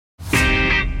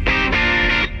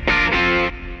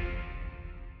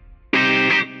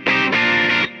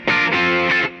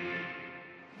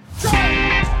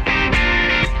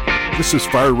This is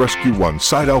Fire Rescue One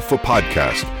Side Alpha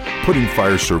Podcast, putting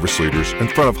fire service leaders in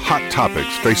front of hot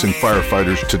topics facing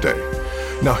firefighters today.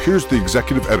 Now here's the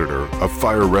executive editor of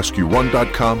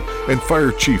FireRescue1.com and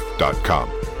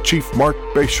FireChief.com, Chief Mark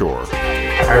Bayshore.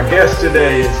 Our guest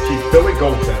today is Chief Billy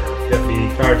Goldfeder, Deputy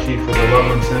Fire Chief for the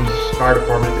Loveland Symmes Fire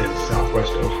Department in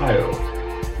Southwest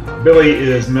Ohio. Billy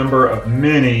is member of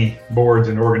many boards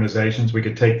and organizations. We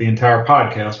could take the entire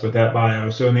podcast with that bio.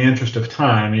 So in the interest of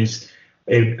time, he's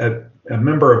a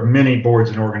member of many boards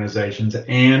and organizations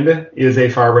and is a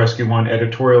Fire Rescue One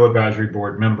editorial advisory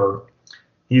board member.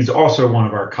 He's also one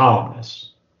of our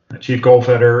columnists. Chief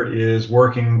Goldfeder is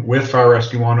working with Fire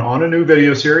Rescue One on a new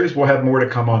video series. We'll have more to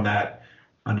come on that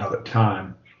another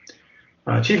time.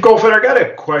 Chief Goldfeder, I got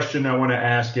a question I want to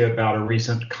ask you about a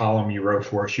recent column you wrote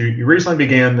for us. You recently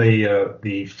began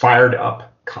the Fired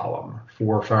Up column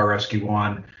for Fire Rescue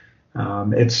One.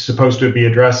 It's supposed to be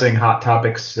addressing hot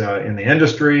topics in the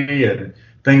industry and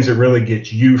things that really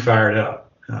get you fired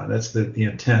up. That's the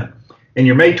intent. In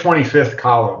your May 25th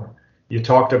column, you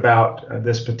talked about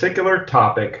this particular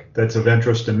topic that's of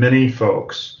interest to many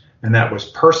folks, and that was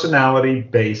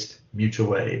personality-based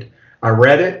mutual aid. I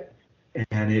read it,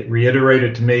 and it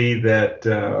reiterated to me that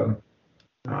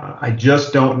I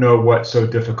just don't know what's so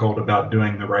difficult about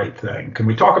doing the right thing. Can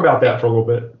we talk about that for a little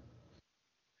bit?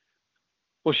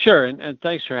 Well, sure, and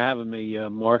thanks for having me,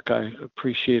 Mark. I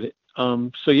appreciate it.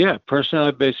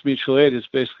 Personality-based mutual aid is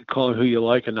basically calling who you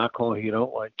like and not calling who you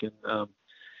don't like, and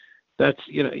that's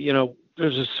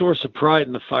there's a source of pride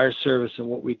in the fire service and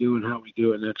what we do and how we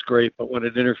do it, and that's great. But when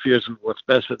it interferes with what's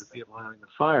best for the people having the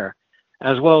fire,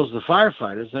 as well as the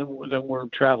firefighters, then we're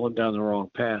traveling down the wrong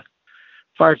path.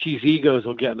 Fire chiefs' egos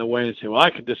will get in the way and say, "Well,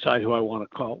 I can decide who I want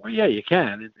to call." Well, yeah, you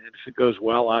can, and if it goes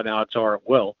well, odds are it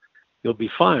will. You'll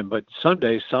be fine. But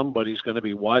someday somebody's going to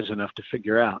be wise enough to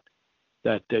figure out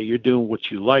that you're doing what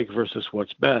you like versus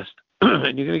what's best,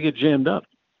 and you're going to get jammed up.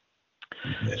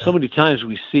 Yeah. So many times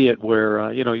we see it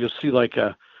where, you'll see like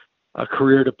a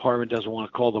career department doesn't want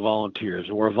to call the volunteers,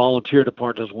 or a volunteer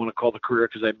department doesn't want to call the career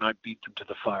because they might beat them to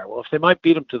the fire. Well, if they might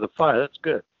beat them to the fire, that's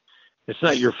good. It's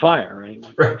not your fire, right?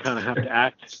 We kind of have to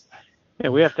act. Yeah,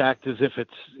 we have to act as if it's,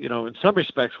 in some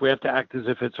respects, we have to act as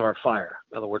if it's our fire.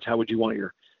 In other words, how would you want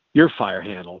your fire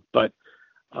handled? But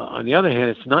on the other hand,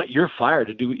 it's not your fire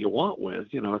to do what you want with.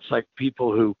 It's like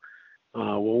people who,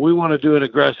 we want to do an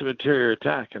aggressive interior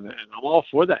attack, and I'm all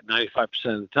for that 95%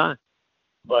 of the time.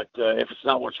 But if it's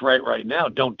not what's right now,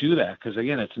 don't do that, because,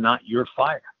 again, it's not your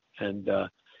fire. And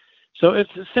so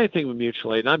it's the same thing with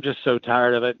mutual aid, and I'm just so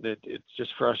tired of it, and it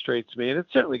just frustrates me. And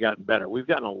it's certainly gotten better. We've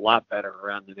gotten a lot better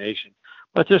around the nation.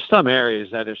 But there's some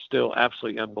areas that are still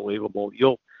absolutely unbelievable.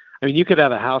 You could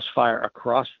have a house fire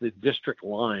across the district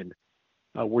line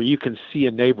where you can see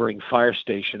a neighboring fire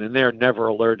station, and they're never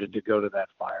alerted to go to that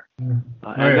fire. And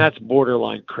that's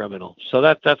borderline criminal. So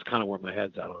that's kind of where my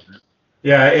head's at on it.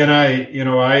 Yeah, and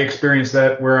I experience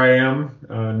that where I am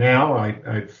now.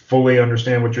 I fully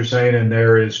understand what you're saying, and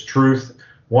there is truth,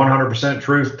 100%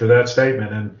 truth to that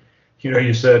statement. And,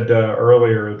 you said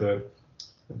earlier,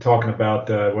 talking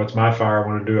about what's my fire, I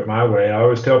want to do it my way. I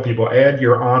always tell people, add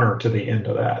your honor to the end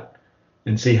of that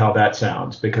and see how that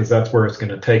sounds, because that's where it's going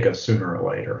to take us sooner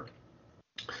or later.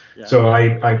 Yeah. So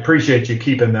I appreciate you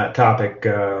keeping that topic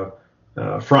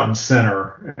front and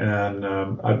center,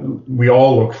 and we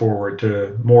all look forward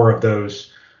to more of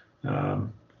those.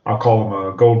 I'll call them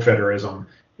a Goldfederism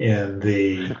in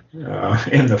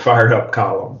the Fired Up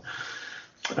column.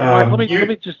 Let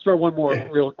me just throw one more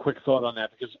real quick thought on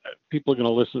that, because people are going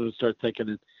to listen and start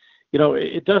thinking.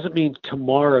 It doesn't mean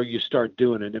tomorrow you start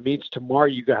doing it. It means tomorrow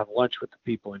you go have lunch with the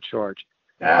people in charge.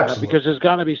 Absolutely. Because there's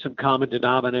got to be some common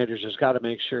denominators. There's got to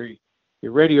make sure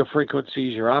your radio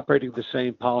frequencies, you're operating the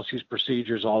same policies,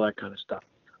 procedures, all that kind of stuff.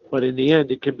 But in the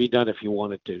end, it can be done if you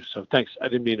want it to. So thanks. I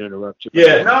didn't mean to interrupt you.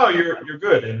 Yeah, no, you're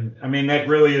good. And that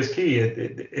really is key.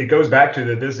 It goes back to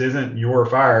that this isn't your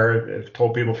fire. I've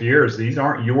told people for years, these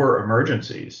aren't your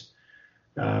emergencies.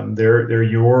 They're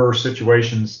your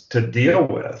situations to deal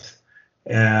with.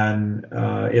 And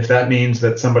if that means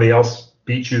that somebody else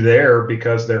beats you there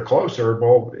because they're closer,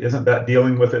 well, isn't that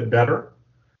dealing with it better?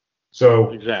 So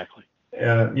exactly.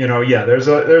 There's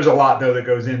a lot though that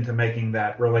goes into making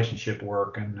that relationship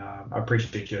work, and I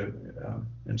appreciate you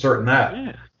inserting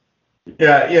that.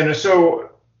 Yeah. So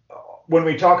when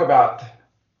we talk about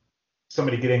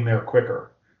somebody getting there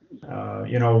quicker,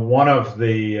 one of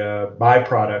the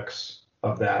byproducts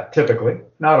of that, typically,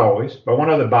 not always, but one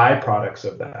of the byproducts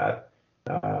of that,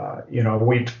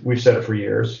 we've said it for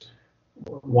years.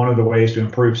 One of the ways to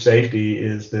improve safety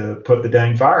is to put the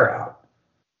dang fire out.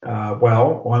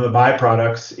 Well, one of the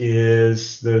byproducts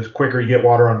is the quicker you get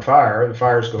water on fire, the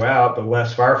fires go out, the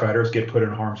less firefighters get put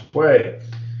in harm's way.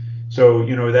 So,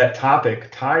 that topic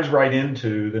ties right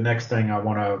into the next thing I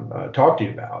want to talk to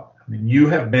you about. I mean, you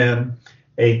have been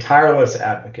a tireless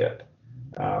advocate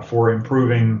for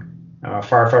improving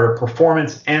firefighter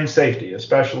performance and safety,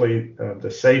 especially the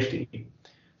safety.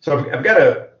 So I've got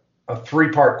a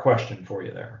three-part question for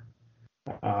you there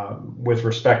with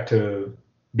respect to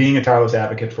being a tireless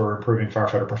advocate for improving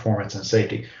firefighter performance and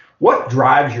safety. What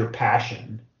drives your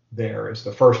passion there is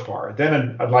the first part.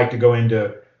 Then I'd like to go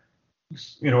into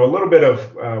a little bit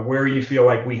of where you feel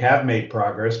like we have made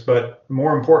progress, but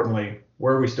more importantly,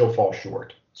 where we still fall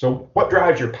short. So what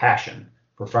drives your passion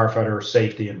for firefighter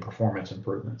safety and performance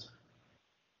improvements?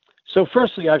 So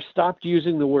firstly, I've stopped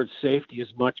using the word safety as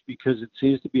much because it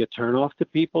seems to be a turnoff to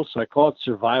people. So I call it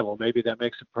survival. Maybe that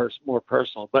makes it more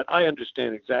personal, but I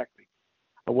understand exactly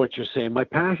what you're saying. My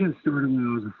passion started when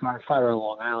I was a firefighter on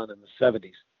Long Island in the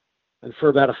 70s. And for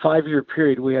about a 5-year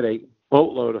period, we had a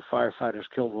boatload of firefighters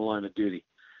killed in the line of duty.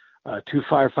 2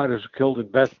 firefighters were killed in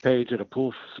Bethpage at a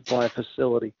pool supply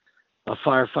facility. A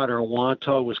firefighter in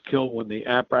Wantagh was killed when the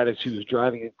apparatus he was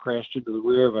driving and crashed into the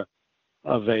rear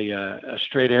of a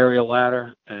straight aerial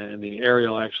ladder, and the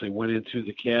aerial actually went in through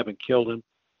the cab and killed him.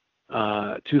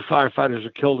 2 firefighters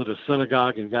were killed at a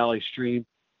synagogue in Valley Stream.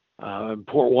 In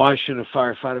Port Washington, a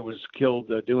firefighter was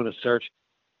killed doing a search.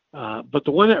 But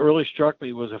the one that really struck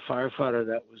me was a firefighter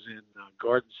that was in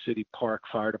Garden City Park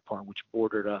Fire Department, which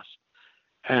bordered us.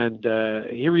 And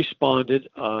he responded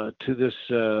to this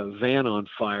van on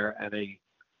fire, and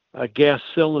a gas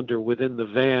cylinder within the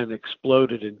van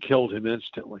exploded and killed him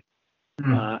instantly.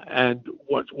 And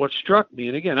what struck me,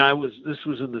 and again, this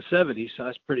was in the 70s, so I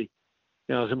was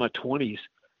I was in my 20s.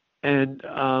 And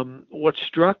what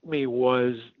struck me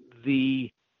was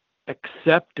the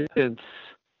acceptance.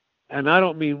 And I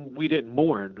don't mean we didn't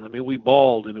mourn. I mean, we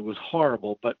bawled and it was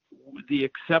horrible, but the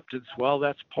acceptance, well,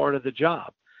 that's part of the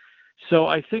job. So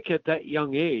I think at that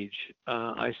young age,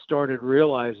 I started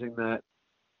realizing that,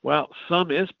 well,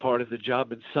 some is part of the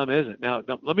job and some isn't. Now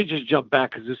let me just jump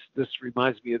back because this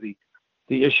reminds me of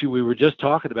the issue we were just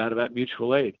talking about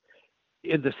mutual aid.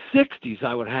 In the 60s,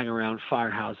 I would hang around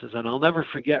firehouses, and I'll never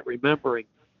forget remembering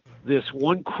this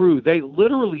one crew. They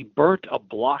literally burnt a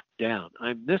block down.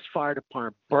 This fire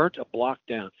department burnt a block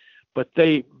down, but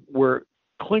they were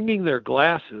cleaning their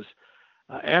glasses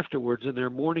afterwards in their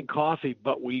morning coffee,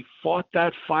 but we fought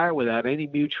that fire without any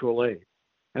mutual aid.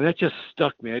 And that just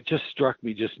struck me. It just struck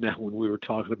me just now when we were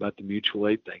talking about the mutual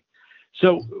aid thing.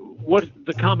 So what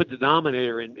the common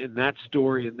denominator in that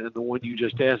story and the one you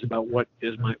just asked about what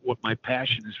my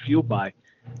passion is fueled by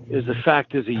is the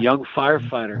fact as a young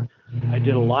firefighter, I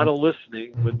did a lot of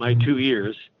listening with my 2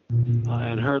 ears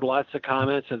and heard lots of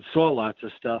comments and saw lots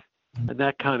of stuff, and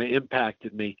that kind of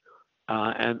impacted me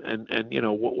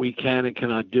and what we can and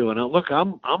cannot do. And look,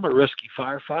 I'm a risky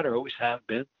firefighter, always have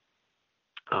been.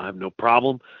 I have no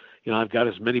problem. I've got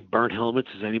as many burnt helmets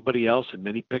as anybody else and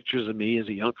many pictures of me as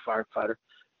a young firefighter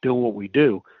doing what we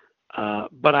do.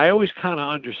 But I always kind of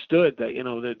understood that,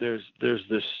 that there's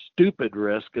this stupid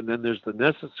risk and then there's the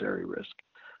necessary risk.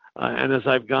 And as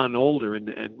I've gotten older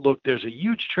and look, there's a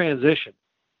huge transition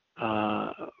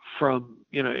from,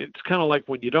 it's kind of like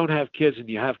when you don't have kids and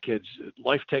you have kids,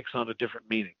 life takes on a different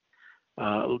meaning,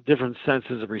 different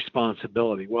senses of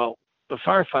responsibility. Well, the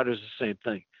firefighter is the same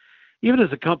thing. Even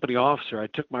as a company officer, I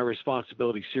took my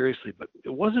responsibility seriously, but it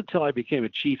wasn't until I became a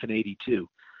chief in '82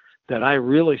 that I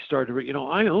really started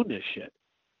I own this shit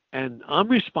and I'm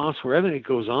responsible for everything that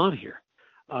goes on here.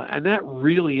 And that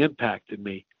really impacted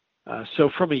me.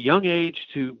 So from a young age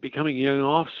to becoming a young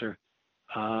officer,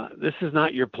 this is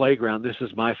not your playground. This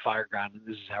is my fireground, and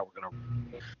this is how we're going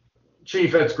to.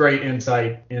 Chief, that's great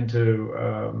insight into,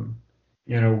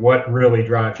 what really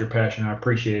drives your passion. I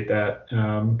appreciate that.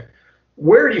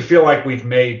 Where do you feel like we've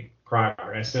made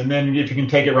progress? And then if you can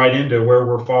take it right into where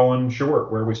we're falling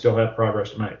short, where we still have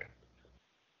progress to make.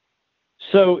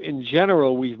 So in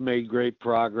general, we've made great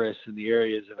progress in the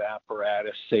areas of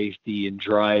apparatus safety and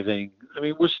driving. I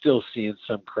mean, we're still seeing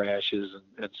some crashes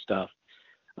and stuff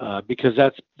because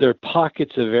there are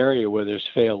pockets of area where there's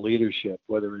failed leadership,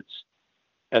 whether it's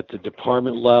at the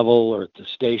department level or at the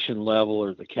station level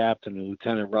or the captain or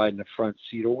lieutenant riding the front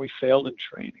seat, or we failed in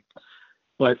training.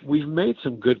 But we've made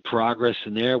some good progress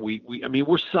in there.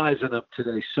 We're sizing up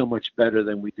today so much better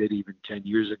than we did even 10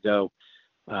 years ago.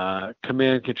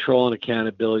 Command, control, and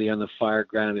accountability on the fire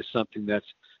ground is something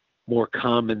that's more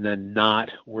common than not,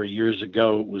 where years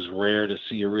ago it was rare to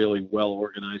see a really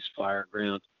well-organized fire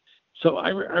ground. So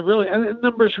and the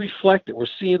numbers reflect it. We're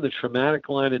seeing the traumatic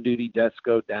line of duty deaths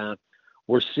go down.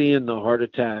 we're seeing the heart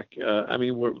attack.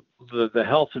 We're the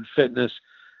health and fitness.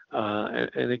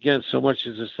 And again, so much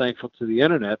is just thankful to the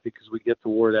internet because we get the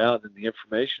word out and the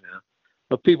information out.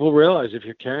 But people realize if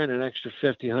you're carrying an extra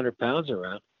 50, 100 pounds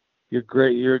around,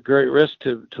 you're at great risk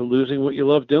to losing what you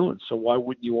love doing. So why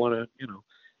wouldn't you want to,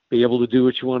 be able to do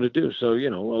what you want to do? So,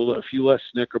 a few less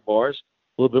Snicker bars,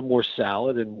 a little bit more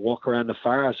salad, and walk around the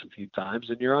firehouse a few times,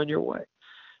 and you're on your way.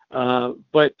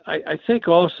 But I think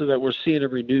also that we're seeing a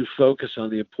renewed focus on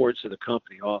the importance of the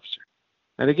company officer.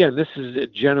 And again, this is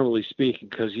generally speaking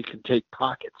because you can take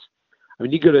pockets. I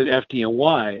mean, you go to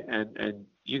FDNY and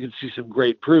you can see some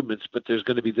great improvements, but there's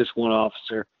going to be this one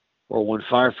officer or one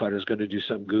firefighter is going to do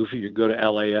something goofy. You go to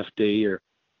LAFD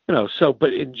or,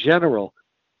 but in general,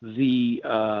 the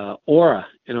aura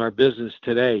in our business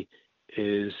today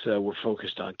is we're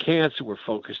focused on cancer, we're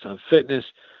focused on fitness,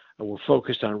 and we're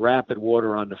focused on rapid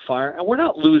water on the fire, and we're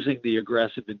not losing the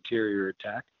aggressive interior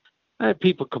attack. I have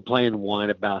people complain and whine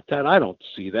about that. I don't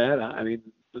see that. I mean,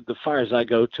 the fires I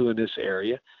go to in this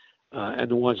area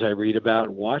and the ones I read about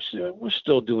and watch, we're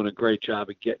still doing a great job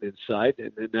of getting inside,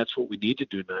 and that's what we need to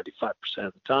do 95%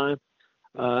 of the time.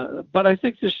 But I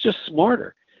think it's just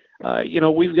smarter.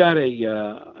 We've got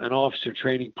an officer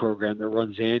training program that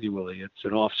runs annually. It's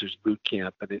an officers boot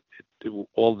camp, and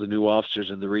all the new officers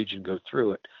in the region go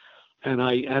through it. And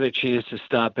I had a chance to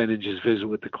stop in and just visit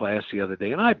with the class the other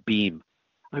day, and I beam.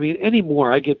 I mean,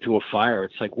 anymore I get to a fire,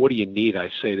 it's like, what do you need? I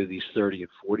say to these 30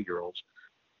 and 40-year-olds,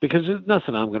 because there's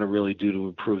nothing I'm going to really do to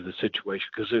improve the situation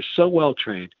because they're so well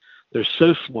trained, they're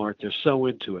so smart, they're so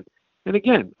into it. And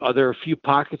again, are there a few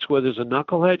pockets where there's a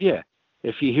knucklehead? Yeah.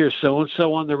 If you hear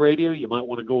so-and-so on the radio, you might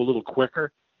want to go a little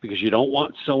quicker because you don't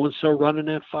want so-and-so running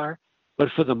that fire.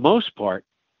 But for the most part,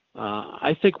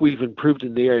 I think we've improved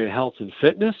in the area of health and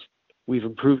fitness. We've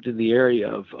improved in the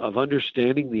area of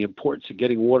understanding the importance of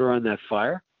getting water on that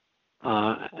fire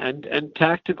and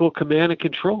tactical command and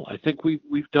control. I think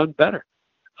we've done better.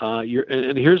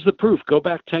 And here's the proof. Go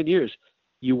back 10 years.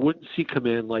 You wouldn't see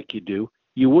command like you do.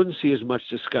 You wouldn't see as much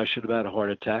discussion about a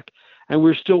heart attack. And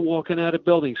we're still walking out of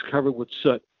buildings covered with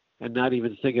soot and not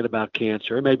even thinking about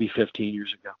cancer, or maybe 15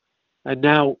 years ago. And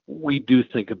now we do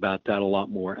think about that a lot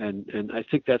more. And I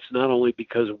think that's not only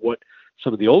because of what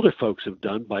some of the older folks have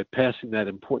done by passing that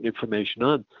important information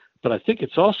on, but I think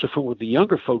it's also from what the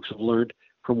younger folks have learned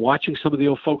from watching some of the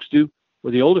old folks do, or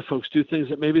the older folks do things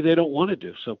that maybe they don't want to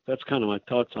do. So that's kind of my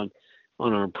thoughts on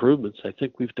our improvements. I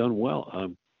think we've done well,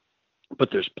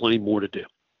 but there's plenty more to do.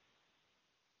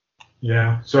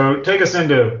 Yeah. So take us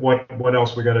into what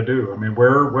else we got to do. I mean,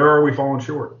 where are we falling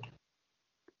short?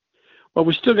 Well,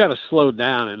 we still got to slow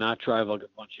down and not drive like a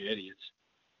bunch of idiots.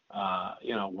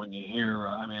 When you hear,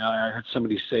 I heard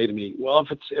somebody say to me, well,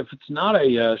 if it's not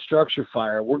a structure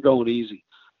fire, we're going easy.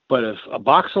 But if a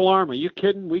box alarm, are you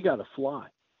kidding? We got to fly.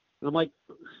 And I'm like,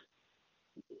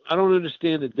 I don't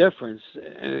understand the difference.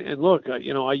 And look,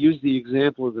 I use the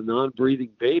example of the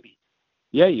non-breathing baby.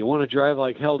 Yeah, you want to drive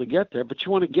like hell to get there, but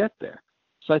you want to get there.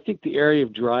 So I think the area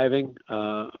of driving,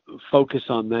 focus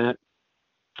on that.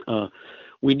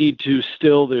 We need to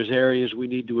there's areas we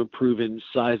need to improve in,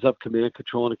 size up command,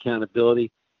 control, and accountability.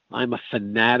 I'm a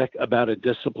fanatic about a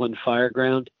disciplined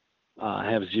fireground. I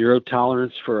have zero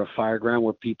tolerance for a fireground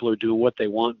where people are doing what they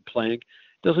want and playing.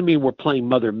 Doesn't mean we're playing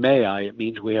Mother May I. It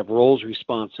means we have roles,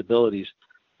 responsibilities,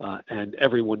 and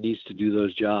everyone needs to do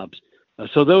those jobs.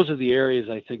 So those are the areas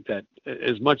I think that,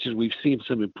 as much as we've seen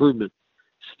some improvement,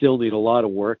 still need a lot of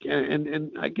work.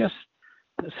 And I guess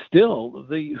still,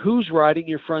 who's riding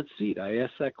your front seat? I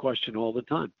ask that question all the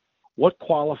time. What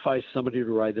qualifies somebody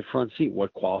to ride the front seat?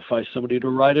 What qualifies somebody to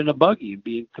ride in a buggy and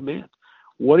be in command?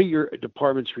 What are your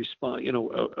department's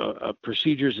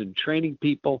procedures in training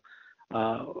people?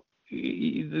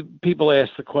 People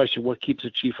ask the question, what keeps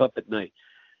a chief up at night?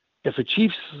 If a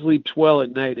chief sleeps well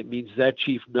at night, it means that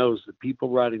chief knows the people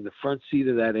riding the front seat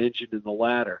of that engine and the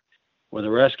ladder or the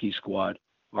rescue squad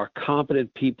are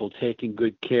competent people taking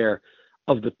good care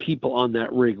of the people on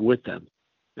that rig with them.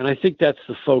 And I think that's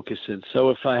the focus. And so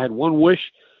if I had one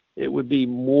wish, it would be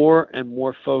more and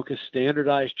more focused,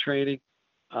 standardized training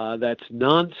that's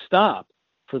nonstop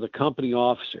for the company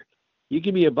officer. You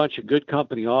give me a bunch of good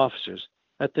company officers,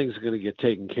 that thing's going to get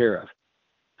taken care of.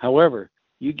 However,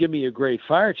 you give me a great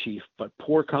fire chief, but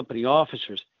poor company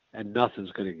officers, and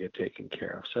nothing's going to get taken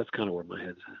care of. So that's kind of where my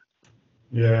head's at.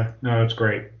 Yeah, no, that's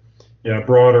great. Yeah,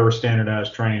 broader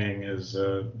standardized training is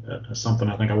something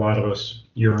I think a lot of us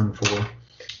yearn for.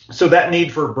 So that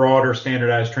need for broader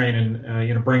standardized training,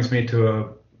 brings me to a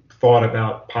thought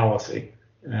about policy,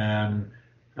 and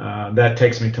that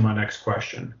takes me to my next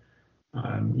question.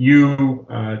 You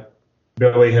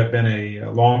Billy have been a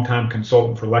longtime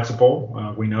consultant for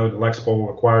Lexipol. We know that Lexipol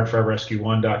acquired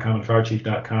FireRescue1.com and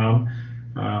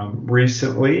FireChief.com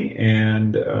recently,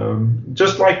 and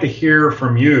just like to hear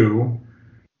from you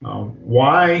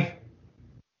why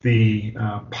the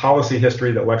policy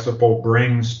history that Lexipol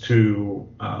brings to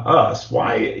us.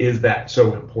 Why is that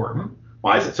so important?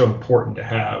 Why is it so important to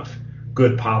have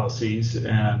good policies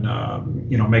and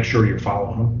make sure you're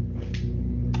following them?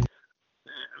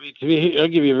 I mean, to me, I'll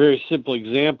give you a very simple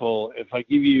example. If I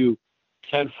give you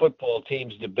 10 football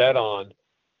teams to bet on,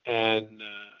 and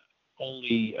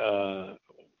only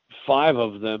 5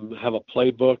 of them have a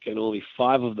playbook, and only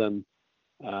 5 of them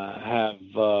have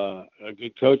a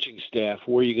good coaching staff,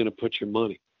 where are you going to put your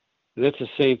money? And that's the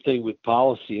same thing with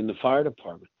policy in the fire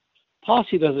department.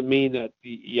 Policy doesn't mean that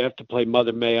you have to play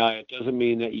Mother May I. It doesn't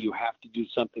mean that you have to do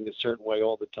something a certain way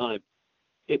all the time.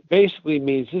 It basically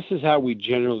means this is how we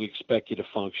generally expect you to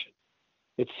function.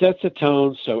 It sets a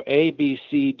tone, so A, B,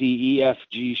 C, D, E, F,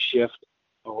 G shift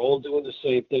are all doing the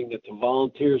same thing, that the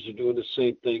volunteers are doing the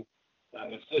same thing.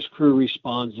 If this crew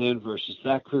responds in versus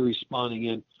that crew responding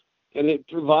in, and it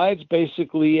provides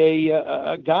basically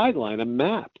a guideline, a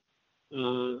map.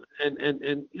 It's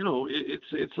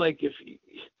like if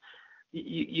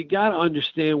you got to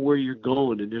understand where you're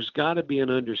going, and there's got to be an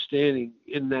understanding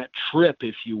in that trip,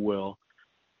 if you will,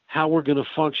 how we're going to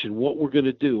function, what we're going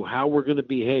to do, how we're going to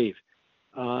behave.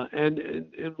 And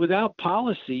without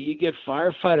policy, you get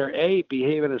firefighter A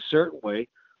behaving a certain way,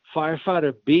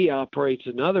 firefighter B operates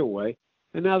another way,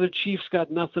 and now the chief's got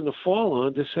nothing to fall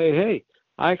on to say, hey,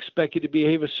 I expect you to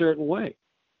behave a certain way.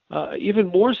 Even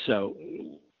more so,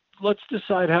 let's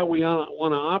decide how we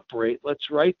want to operate.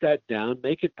 Let's write that down,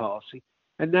 make it policy,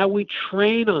 and now we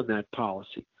train on that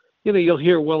policy. You'll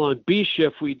hear, well, on B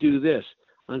shift we do this,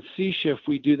 on C shift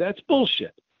we do that. That's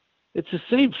bullshit. It's the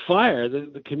same fire.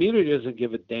 The community doesn't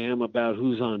give a damn about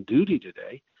who's on duty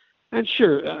today. And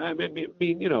sure,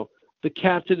 the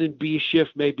captain in B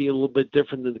shift may be a little bit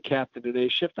different than the captain in A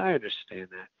shift. I understand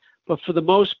that. But for the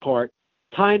most part,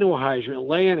 tying to a hydrant,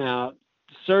 laying out,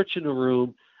 searching the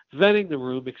room, venting the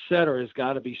room, etc., has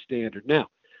got to be standard. Now,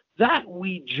 that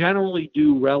we generally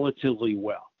do relatively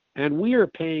well. And we are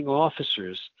paying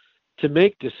officers to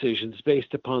make decisions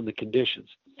based upon the conditions.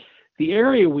 The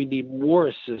area we need more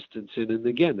assistance in, and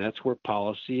again, that's where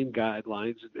policy and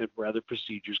guidelines and rather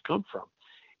procedures come from,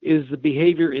 is the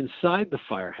behavior inside the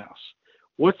firehouse.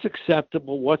 What's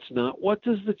acceptable, what's not, what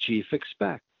does the chief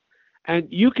expect?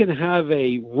 And you can have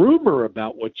a rumor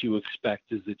about what you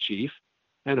expect as the chief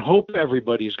and hope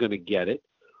everybody's going to get it,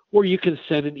 or you can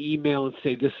send an email and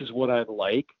say, this is what I'd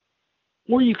like,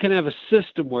 or you can have a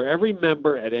system where every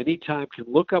member at any time can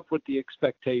look up what the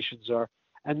expectations are,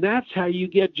 and that's how you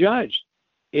get judged.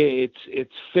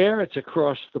 It's fair, it's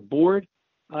across the board,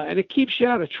 and it keeps you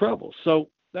out of trouble. So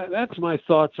that's my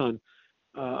thoughts on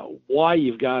why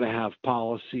you've got to have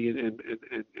policy and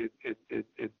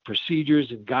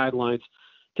procedures and guidelines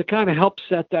to kind of help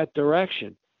set that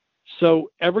direction.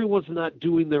 So everyone's not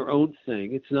doing their own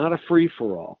thing. It's not a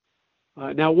free-for-all.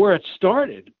 Now, where it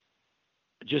started,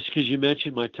 just because you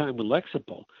mentioned my time with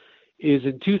Lexipol, is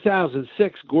in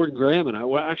 2006, Gordon Graham and I,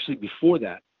 well, actually before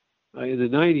that, in the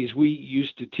 90s, we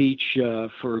used to teach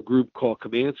for a group called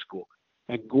Command School.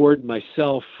 And Gordon,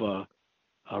 myself,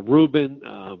 Ruben,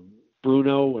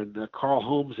 Bruno, and Carl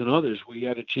Holmes and others, we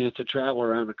had a chance to travel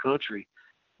around the country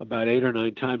about 8 or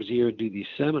 9 times a year and do these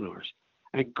seminars.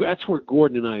 And that's where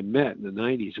Gordon and I met in the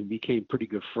 90s and became pretty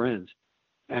good friends.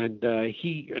 And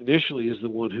he initially is the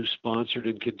one who sponsored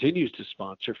and continues to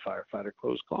sponsor Firefighter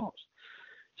Close Calls.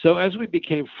 So as we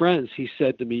became friends, he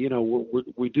said to me,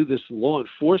 we do this law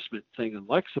enforcement thing in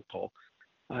Lexipol,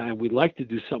 and we'd like to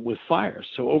do something with fire.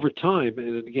 So over time,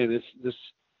 and again,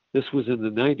 this was in the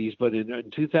 90s, but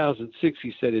in 2006,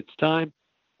 he said, it's time.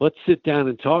 Let's sit down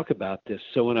and talk about this.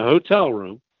 So in a hotel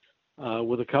room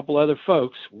with a couple other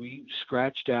folks, we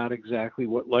scratched out exactly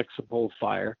what Lexipol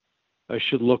fire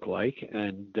should look like.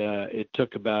 And it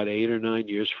took about 8 or 9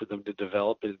 years for them to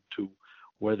develop into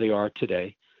where they are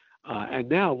today. And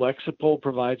now Lexipol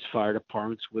provides fire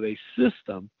departments with a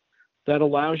system that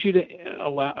allows you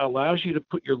to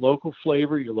put your local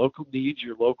flavor, your local needs,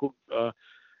 your local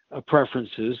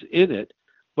preferences in it,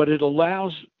 but it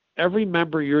allows every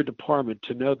member of your department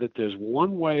to know that there's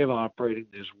one way of operating,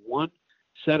 there's one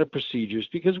set of procedures,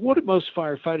 because what do most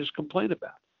firefighters complain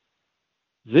about?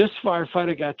 This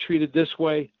firefighter got treated this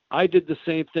way, I did the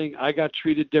same thing, I got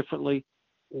treated differently,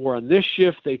 or on this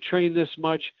shift they trained this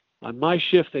much, on my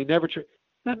shift they never trained.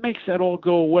 That makes that all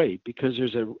go away, because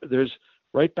there's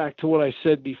right back to what I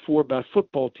said before about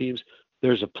football teams,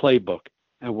 there's a playbook.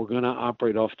 and we're going to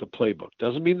operate off the playbook.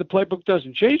 Doesn't mean the playbook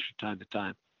doesn't change from time to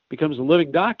time. It becomes a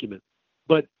living document,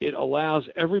 but it allows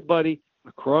everybody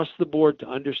across the board to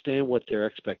understand what their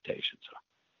expectations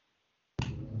are.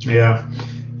 Yeah.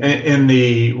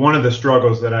 And one of the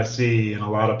struggles that I see in a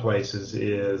lot of places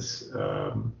is,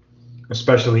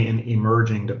 especially in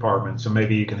emerging departments, so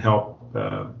maybe you can help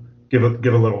give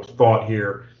a little thought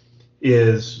here,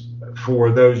 is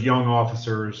for those young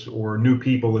officers or new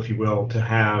people, if you will, to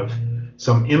have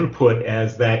some input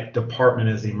as that department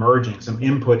is emerging, some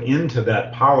input into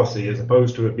that policy, as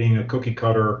opposed to it being a cookie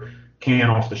cutter,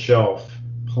 can off the shelf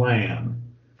plan.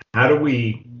 How do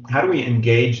we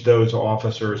engage those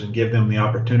officers and give them the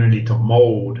opportunity to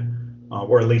mold,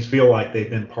 or at least feel like they've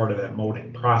been part of that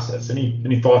molding process?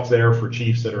 Any thoughts there for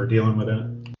chiefs that are dealing with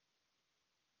it?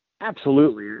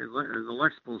 Absolutely. An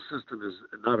electrical system is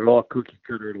not at all cookie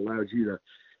cutter. It allows you to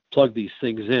plug these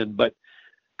things in, but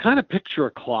kind of picture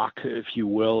a clock, if you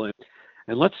will,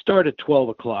 and let's start at 12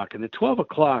 o'clock. And at 12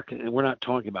 o'clock, and we're not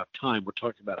talking about time, we're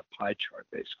talking about a pie chart,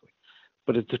 basically.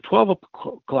 But at the 12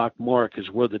 o'clock mark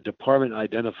is where the department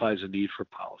identifies a need for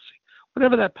policy,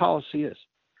 whatever that policy is.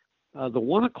 The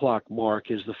 1 o'clock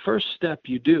mark is the first step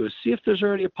you do, is see if there's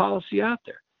already a policy out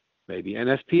there. Maybe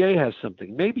NFPA has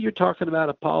something. Maybe you're talking about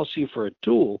a policy for a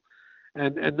tool,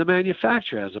 and the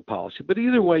manufacturer has a policy. But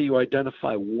either way, you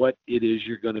identify what it is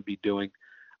you're going to be doing,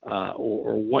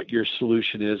 or what your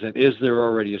solution is, and is there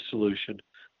already a solution?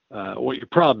 What your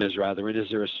problem is, rather, and is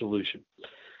there a solution?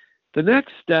 The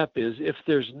next step is, if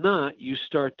there's not, you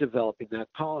start developing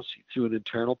that policy through an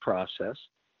internal process.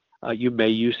 You may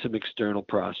use some external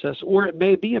process, or it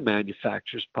may be a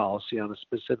manufacturer's policy on a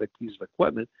specific piece of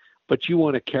equipment, but you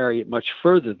want to carry it much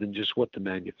further than just what the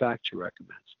manufacturer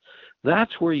recommends.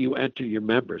 That's where you enter your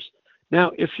members.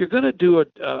 Now, if you're going to do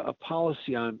a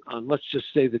policy on, let's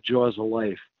just say, the Jaws of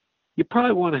Life, you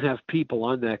probably want to have people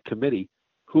on that committee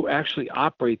who actually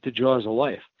operate the Jaws of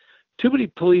Life. Too many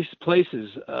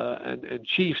places and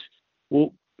chiefs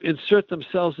will insert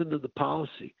themselves into the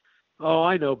policy. Oh,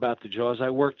 I know about the Jaws. I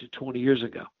worked it 20 years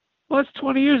ago. Well, it's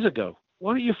 20 years ago.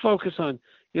 Why don't you focus on,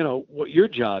 what your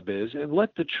job is, and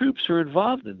let the troops who are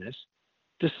involved in this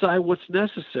decide what's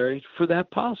necessary for that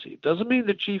policy? It doesn't mean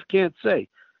the chief can't say,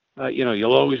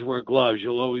 you'll always wear gloves,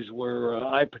 you'll always wear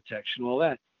eye protection, all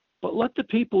that. But let the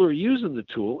people who are using the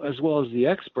tool, as well as the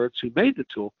experts who made the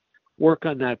tool, work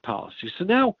on that policy. So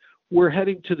now we're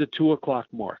heading to the 2 o'clock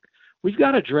mark. We've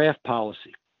got a draft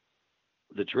policy.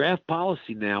 The draft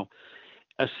policy now,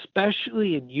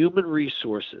 especially in human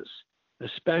resources,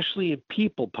 especially in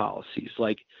people policies,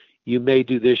 like you may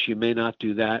do this, you may not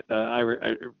do that.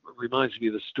 It reminds me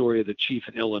of the story of the chief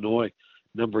in Illinois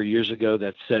a number of years ago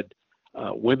that said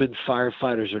women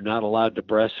firefighters are not allowed to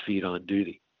breastfeed on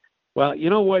duty. Well, you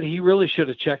know what? He really should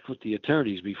have checked with the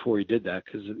attorneys before he did that,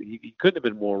 because he couldn't have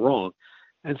been more wrong.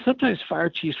 And sometimes fire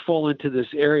chiefs fall into this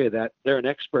area that they're an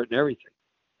expert in everything.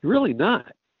 You're really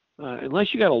not.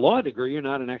 Unless you got a law degree, you're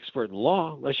not an expert in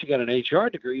law. Unless you got an HR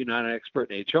degree, you're not an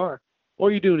expert in HR.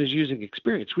 All you're doing is using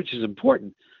experience, which is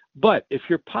important. But if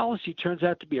your policy turns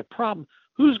out to be a problem,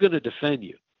 who's going to defend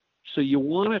you? So you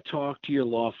want to talk to your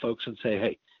law folks and say,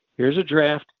 hey, here's a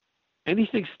draft.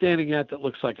 Anything standing out that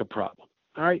looks like a problem.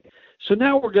 All right. So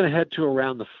now we're going to head to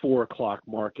around the 4 o'clock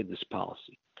mark in this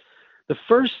policy. The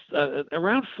first,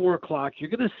 around 4 o'clock, you're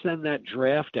going to send that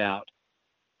draft out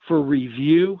for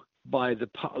review by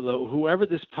whoever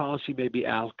this policy may be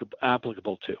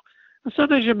applicable to. And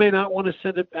sometimes you may not want to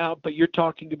send it out, but you're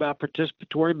talking about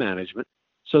participatory management,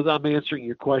 so I'm answering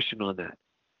your question on that.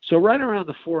 So right around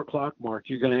the 4 o'clock mark,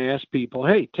 you're going to ask people,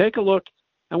 hey, take a look,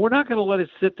 and we're not going to let it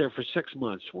sit there for 6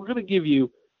 months. We're going to give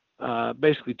you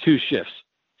basically 2 shifts,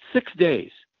 6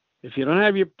 days. If you don't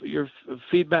have your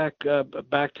feedback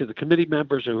back to the committee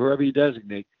members or whoever you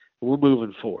designate, we're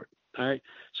moving forward. All right.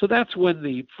 So that's when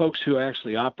the folks who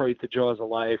actually operate the Jaws of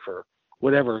Life or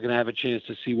whatever are going to have a chance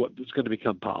to see what is going to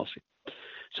become policy.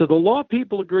 So the law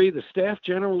people agree, the staff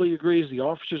generally agrees, the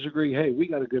officers agree, hey, we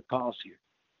got a good policy here.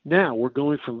 Now we're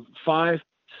going from 5,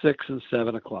 6, and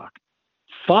 7 o'clock.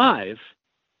 5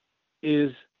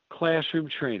 is classroom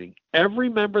training. Every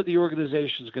member of the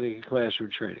organization is going to get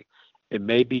classroom training. It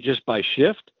may be just by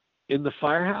shift in the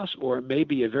firehouse, or it may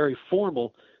be a very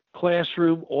formal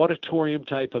classroom auditorium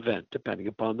type event, depending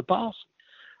upon the policy.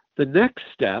 The next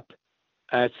step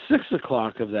at 6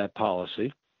 o'clock of that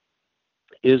policy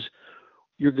is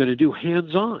you're going to do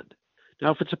hands-on.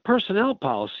 Now, if it's a personnel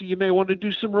policy, you may want to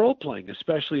do some role-playing,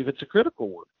 especially if it's a critical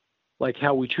one, like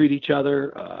how we treat each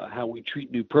other, how we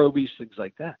treat new probies, things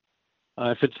like that.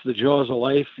 If it's the Jaws of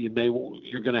Life,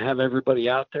 you're going to have everybody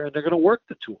out there, and they're going to work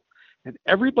the tool. And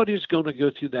everybody's going to go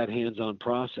through that hands-on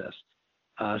process.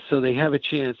 So they have a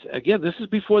chance. Again, this is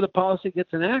before the policy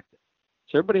gets enacted.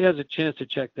 So everybody has a chance to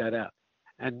check that out.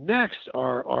 And next,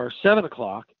 our 7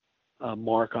 o'clock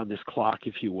mark on this clock,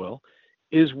 if you will,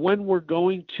 is when we're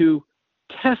going to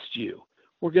test you.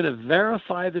 We're going to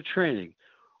verify the training.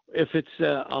 If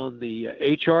it's on the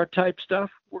HR type stuff,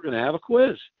 we're going to have a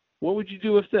quiz. What would you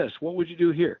do with this? What would you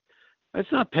do here?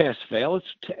 It's not pass-fail. It's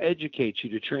to educate you,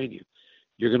 to train you.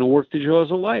 You're going to work the jaws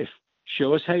of life.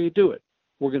 Show us how you do it.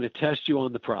 We're going to test you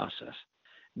on the process.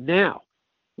 Now,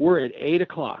 we're at 8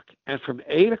 o'clock, and from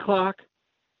 8 o'clock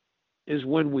is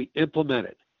when we implement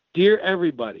it. Dear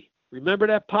everybody, remember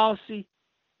that policy?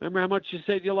 Remember how much you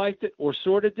said you liked it or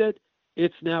sort of did?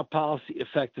 It's now policy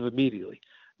effective immediately.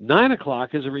 9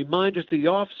 o'clock is a reminder to the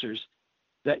officers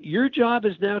that your job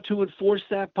is now to enforce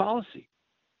that policy.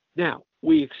 Now,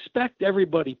 we expect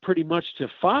everybody pretty much to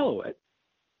follow it,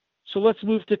 so let's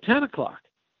move to 10 o'clock.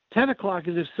 10 o'clock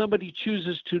is if somebody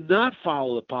chooses to not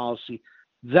follow the policy,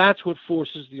 that's what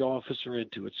forces the officer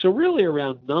into it. So really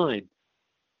around 9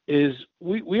 is,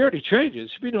 we already trained you. There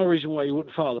should be no reason why you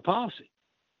wouldn't follow the policy.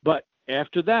 But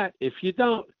after that, if you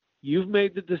don't, you've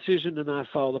made the decision to not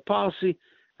follow the policy,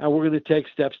 and we're going to take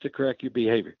steps to correct your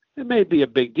behavior. It may be a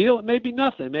big deal. It may be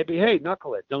nothing. It may be, hey,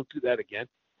 knucklehead, don't do that again.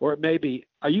 Or it may be,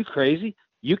 are you crazy?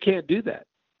 You can't do that.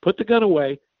 Put the gun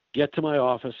away. Get to my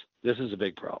office. This is a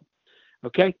big problem.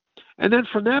 Okay? And then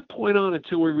from that point on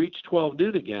until we reach 12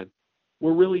 noon again,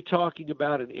 we're really talking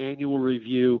about an annual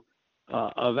review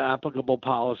of applicable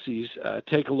policies.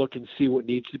 Take a look and see what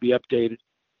needs to be updated.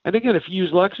 And again, if you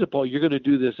use Lexipol, you're going to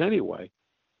do this anyway.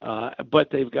 But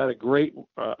they've got a great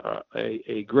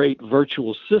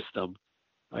virtual system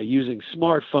using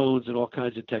smartphones and all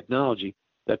kinds of technology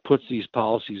that puts these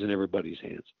policies in everybody's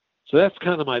hands. So that's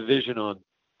kind of my vision on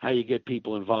how you get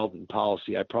people involved in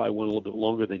policy. I probably went a little bit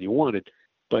longer than you wanted,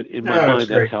 but in my mind,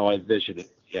 that's how I envision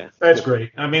it. Yeah, that's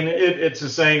great. I mean, it's the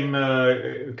same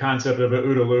concept of an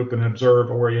OODA loop, and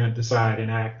observe, orient, decide, and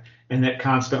act, and that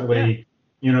constantly,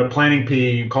 planning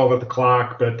P, you called it the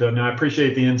clock, but no, I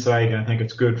appreciate the insight, and I think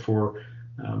it's good for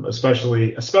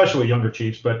especially younger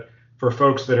chiefs, but for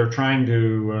folks that are trying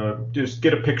to just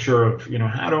get a picture of,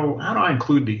 how do I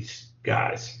include these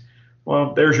guys?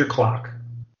 Well, there's your clock.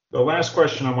 The last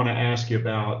question I want to ask you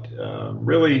about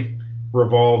really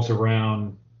revolves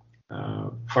around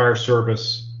fire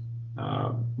service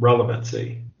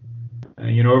relevancy.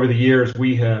 Over the years,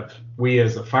 we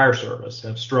as a fire service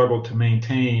have struggled to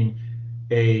maintain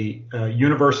a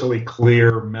universally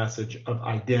clear message of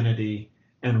identity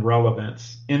and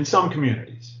relevance in some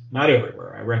communities, not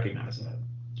everywhere. I recognize that.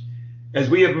 As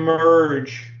we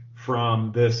emerge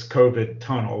from this COVID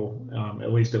tunnel,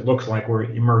 at least it looks like we're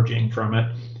emerging from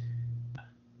it,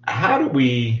 how do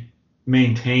we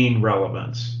maintain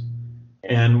relevance?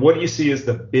 And what do you see as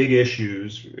the big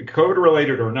issues, COVID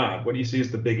related or not, what do you see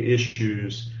as the big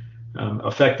issues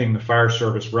affecting the fire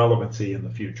service relevancy in the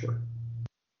future?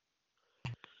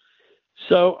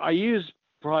 So I use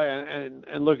probably,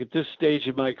 and look, at this stage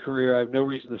in my career, I have no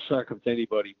reason to suck up to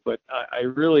anybody, but I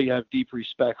really have deep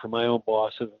respect for my own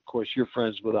boss, and of course you're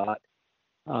friends with Ott.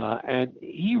 And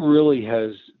he really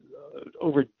has,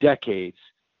 over decades,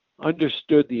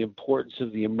 understood the importance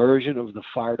of the immersion of the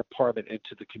fire department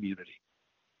into the community.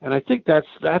 And I think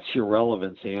that's your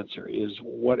relevance answer, is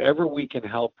whatever we can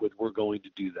help with, we're going to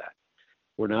do that.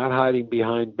 We're not hiding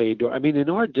behind bay door. I mean, in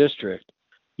our district,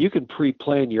 you can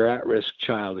pre-plan your at-risk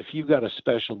child. If you've got a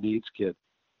special needs kid,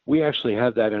 we actually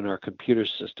have that in our computer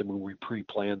system when we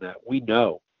pre-plan that. We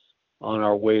know on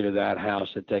our way to that house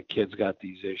that kid's got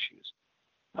these issues.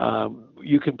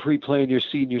 You can pre-plan your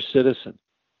senior citizen.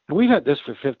 And we've had this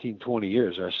for 15, 20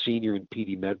 years, our senior and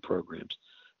PD med programs.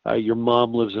 Your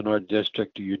mom lives in our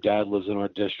district or your dad lives in our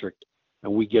district,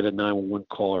 and we get a 911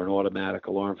 call or an automatic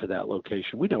alarm for that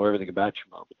location. We know everything about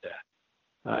your mom and dad.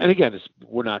 And again,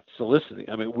 we're not soliciting.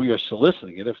 I mean, we are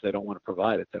soliciting it. If they don't want to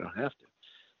provide it, they don't have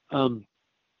to.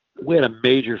 We had a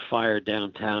major fire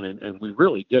downtown, and we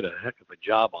really did a heck of a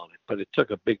job on it, but it took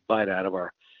a big bite out of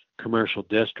our commercial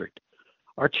district.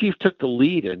 Our chief took the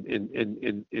lead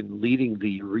in leading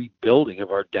the rebuilding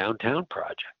of our downtown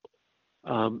project.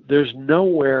 There's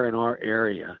nowhere in our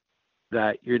area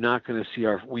that you're not going to see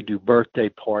we do birthday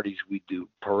parties, we do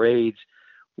parades,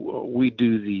 we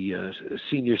do the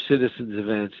senior citizens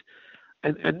events,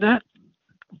 and that,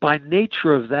 by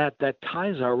nature of that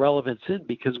ties our relevance in,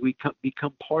 because we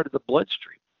become part of the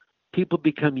bloodstream. People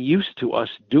become used to us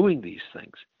doing these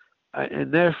things,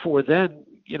 and therefore then,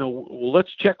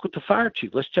 let's check with the fire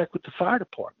chief, let's check with the fire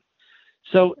department.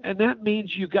 So, and that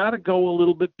means you got to go a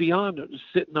little bit beyond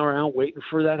sitting around waiting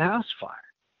for that house fire.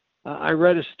 I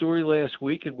read a story last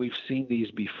week, and we've seen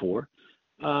these before.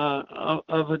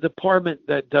 of a department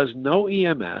that does no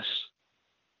EMS.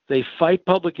 They fight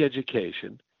public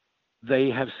education. They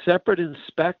have separate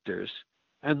inspectors,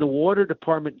 and the water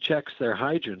department checks their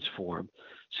hydrants for them.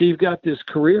 So you've got this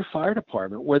career fire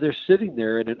department where they're sitting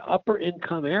there in an upper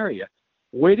income area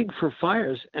waiting for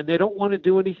fires, and they don't want to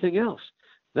do anything else.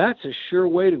 That's a sure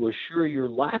way to assure your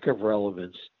lack of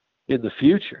relevance in the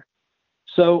future.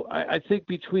 So I think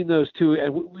between those two,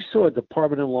 and we saw a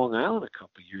department in Long Island a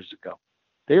couple of years ago.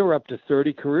 They were up to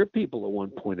 30 career people at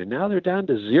one point, and now they're down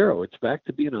to 0. It's back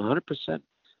to being 100%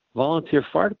 volunteer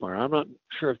fire department. I'm not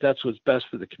sure if that's what's best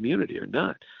for the community or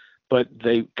not, but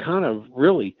they kind of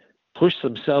really pushed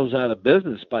themselves out of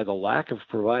business by the lack of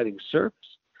providing service.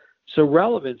 So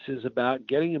relevance is about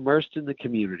getting immersed in the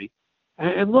community.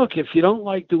 And look, if you don't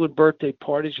like doing birthday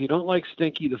parties, you don't like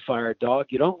Stinky the fire dog,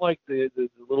 you don't like the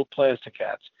little plastic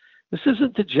hats, this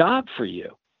isn't the job for you.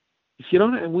 If you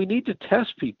don't, and we need to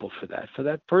test people for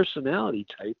that personality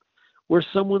type where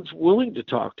someone's willing to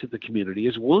talk to the community,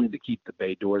 is willing to keep the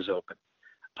bay doors open.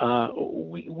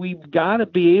 We've got to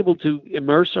be able to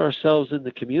immerse ourselves in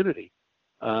the community.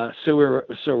 So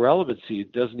relevancy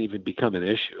doesn't even become an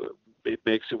issue. It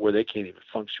makes it where they can't even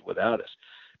function without us.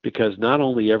 Because not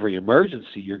only every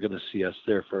emergency you're going to see us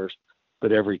there first,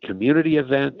 but every community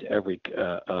event, every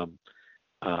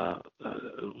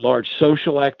large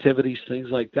social activities, things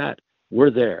like that,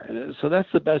 we're there. And so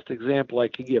that's the best example I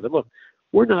can give. And look,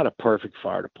 we're not a perfect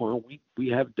fire department. We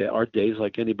have our days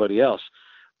like anybody else,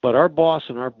 but our boss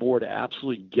and our board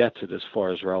absolutely gets it as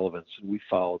far as relevance, and we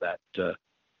follow that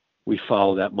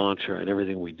mantra in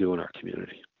everything we do in our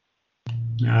community.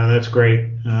 That's great,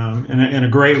 and a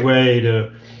great way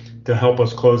to help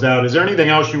us close out. Is there anything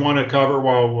else you want to cover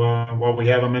while we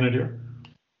have a minute here?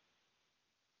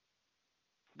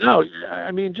 No,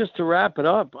 I mean, just to wrap it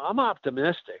up, I'm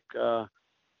optimistic. You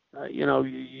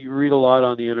read a lot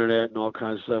on the internet and all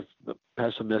kinds of stuff,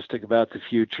 pessimistic about the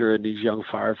future and these young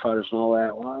firefighters and all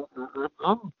that. Well,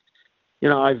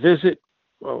 I visit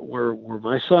where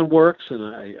my son works, and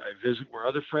I visit where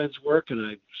other friends work, and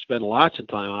I spend lots of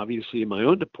time, obviously, in my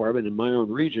own department, in my own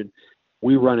region.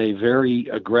 We run a very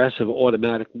aggressive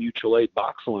automatic mutual aid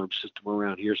box alarm system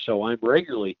around here, so I'm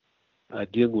regularly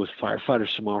dealing with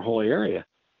firefighters from our whole area,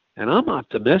 and I'm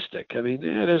optimistic. I mean,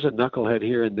 there's a knucklehead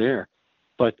here and there,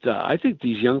 but I think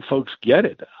these young folks get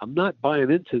it. I'm not buying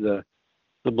into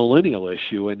the millennial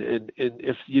issue, and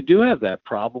if you do have that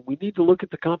problem, we need to look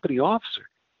at the company officer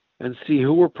and see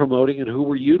who we're promoting and who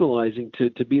we're utilizing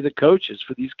to be the coaches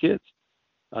for these kids.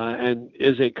 And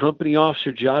is a company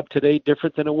officer job today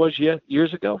different than it was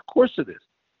years ago? Of course it is.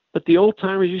 But the old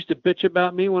timers used to bitch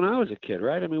about me when I was a kid,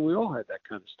 right? I mean, we all had that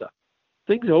kind of stuff.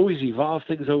 Things always evolve.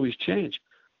 Things always change.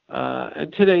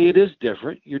 And today it is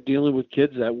different. You're dealing with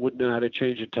kids that wouldn't know how to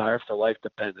change a tire if their life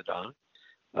depended on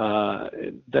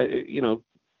it.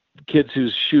 Kids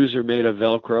whose shoes are made of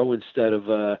Velcro instead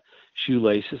of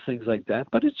shoelaces, things like that.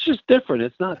 But it's just different.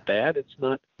 It's not bad. It's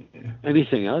not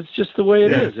anything else. It's just the way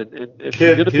it is. And if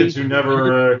kids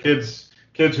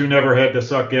who never had to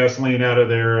suck gasoline out of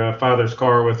their father's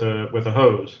car with a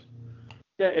hose.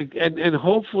 Yeah, and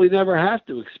hopefully never have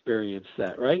to experience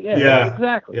that, right? Yeah,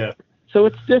 exactly. Yeah. So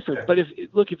it's different. But if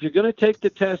you're going to take the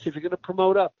test, if you're going to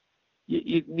promote up,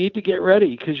 you need to get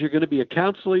ready, because you're going to be a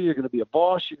counselor, you're going to be a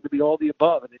boss, you're going to be all the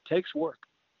above, and it takes work.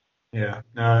 Yeah,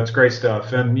 no, that's great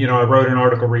stuff. And, I wrote an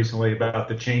article recently about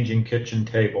the changing kitchen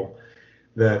table,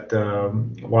 that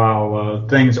while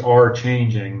things are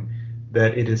changing,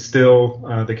 that it is still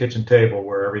the kitchen table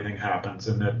where everything happens.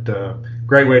 And that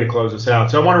great way to close us out.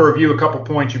 So I want to review a couple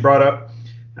points you brought up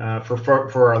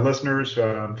for our listeners,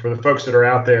 for the folks that are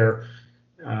out there.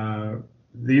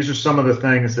 These are some of the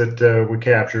things that we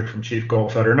captured from Chief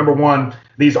Goldfeder. Number one,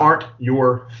 these aren't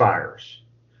your fires.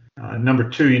 Number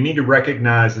two, you need to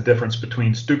recognize the difference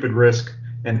between stupid risk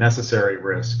and necessary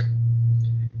risk,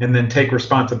 and then take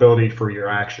responsibility for your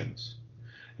actions.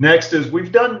 Next is,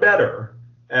 we've done better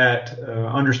at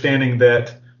understanding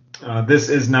that this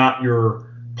is not your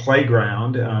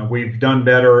playground. We've done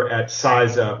better at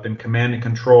size up and command and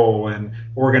control and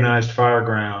organized fire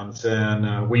grounds,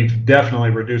 and we've definitely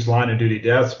reduced line of duty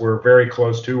deaths. We're very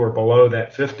close to or below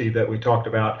that 50 that we talked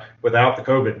about without the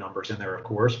COVID numbers in there, of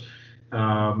course.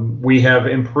 We have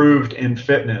improved in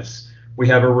fitness. We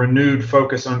have a renewed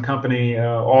focus on company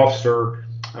officer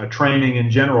training in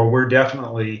general. We're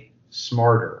definitely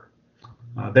smarter.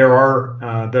 There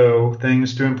are, though,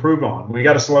 things to improve on. We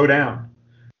got to slow down.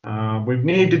 We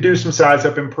need to do some size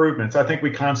up improvements. I think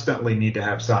we constantly need to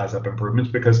have size up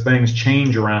improvements because things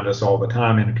change around us all the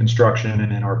time in construction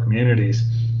and in our communities.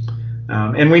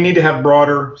 And we need to have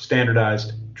broader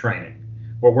standardized training.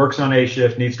 what works on A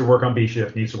shift needs to work on B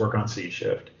shift, needs to work on C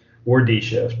shift or D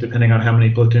shift, depending on how many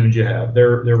platoons you have.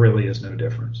 There really is no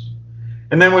difference.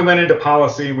 And then we went into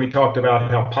policy, and we talked about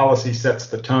how policy sets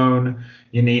the tone.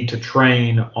 You need to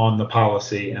train on the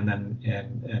policy and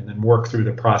then work through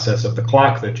the process of the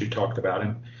clock that you talked about.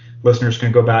 And listeners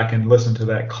can go back and listen to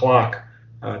that clock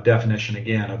definition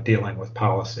again of dealing with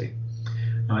policy.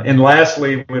 And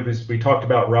lastly, we talked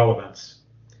about relevance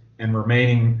and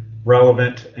remaining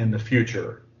relevant in the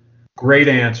future. Great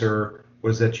answer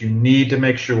was that you need to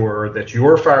make sure that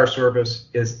your fire service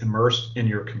is immersed in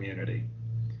your community.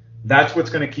 That's what's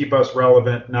going to keep us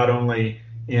relevant, not only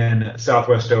in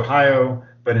Southwest Ohio,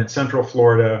 but in Central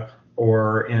Florida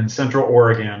or in Central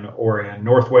Oregon or in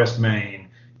Northwest Maine,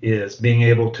 is being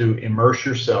able to immerse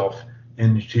yourself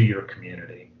into your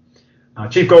community.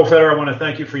 Chief Goldfeder, I want to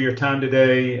thank you for your time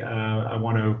today. I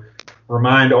want to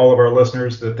remind all of our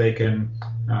listeners that they can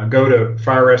go to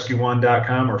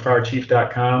firerescue1.com or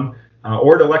firechief.com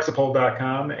or to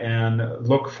lexipol.com and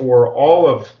look for all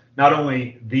of not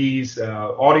only these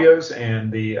audios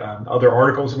and the other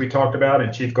articles that we talked about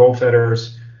in Chief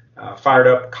Goldfeder's Fired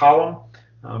Up column,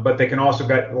 but they can also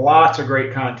get lots of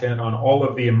great content on all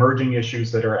of the emerging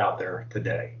issues that are out there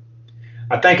today.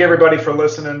 I thank everybody for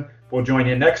listening. We'll join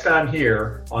you next time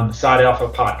here on the Side Alpha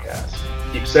Podcast.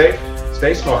 Keep safe,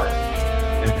 stay smart,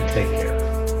 and take care.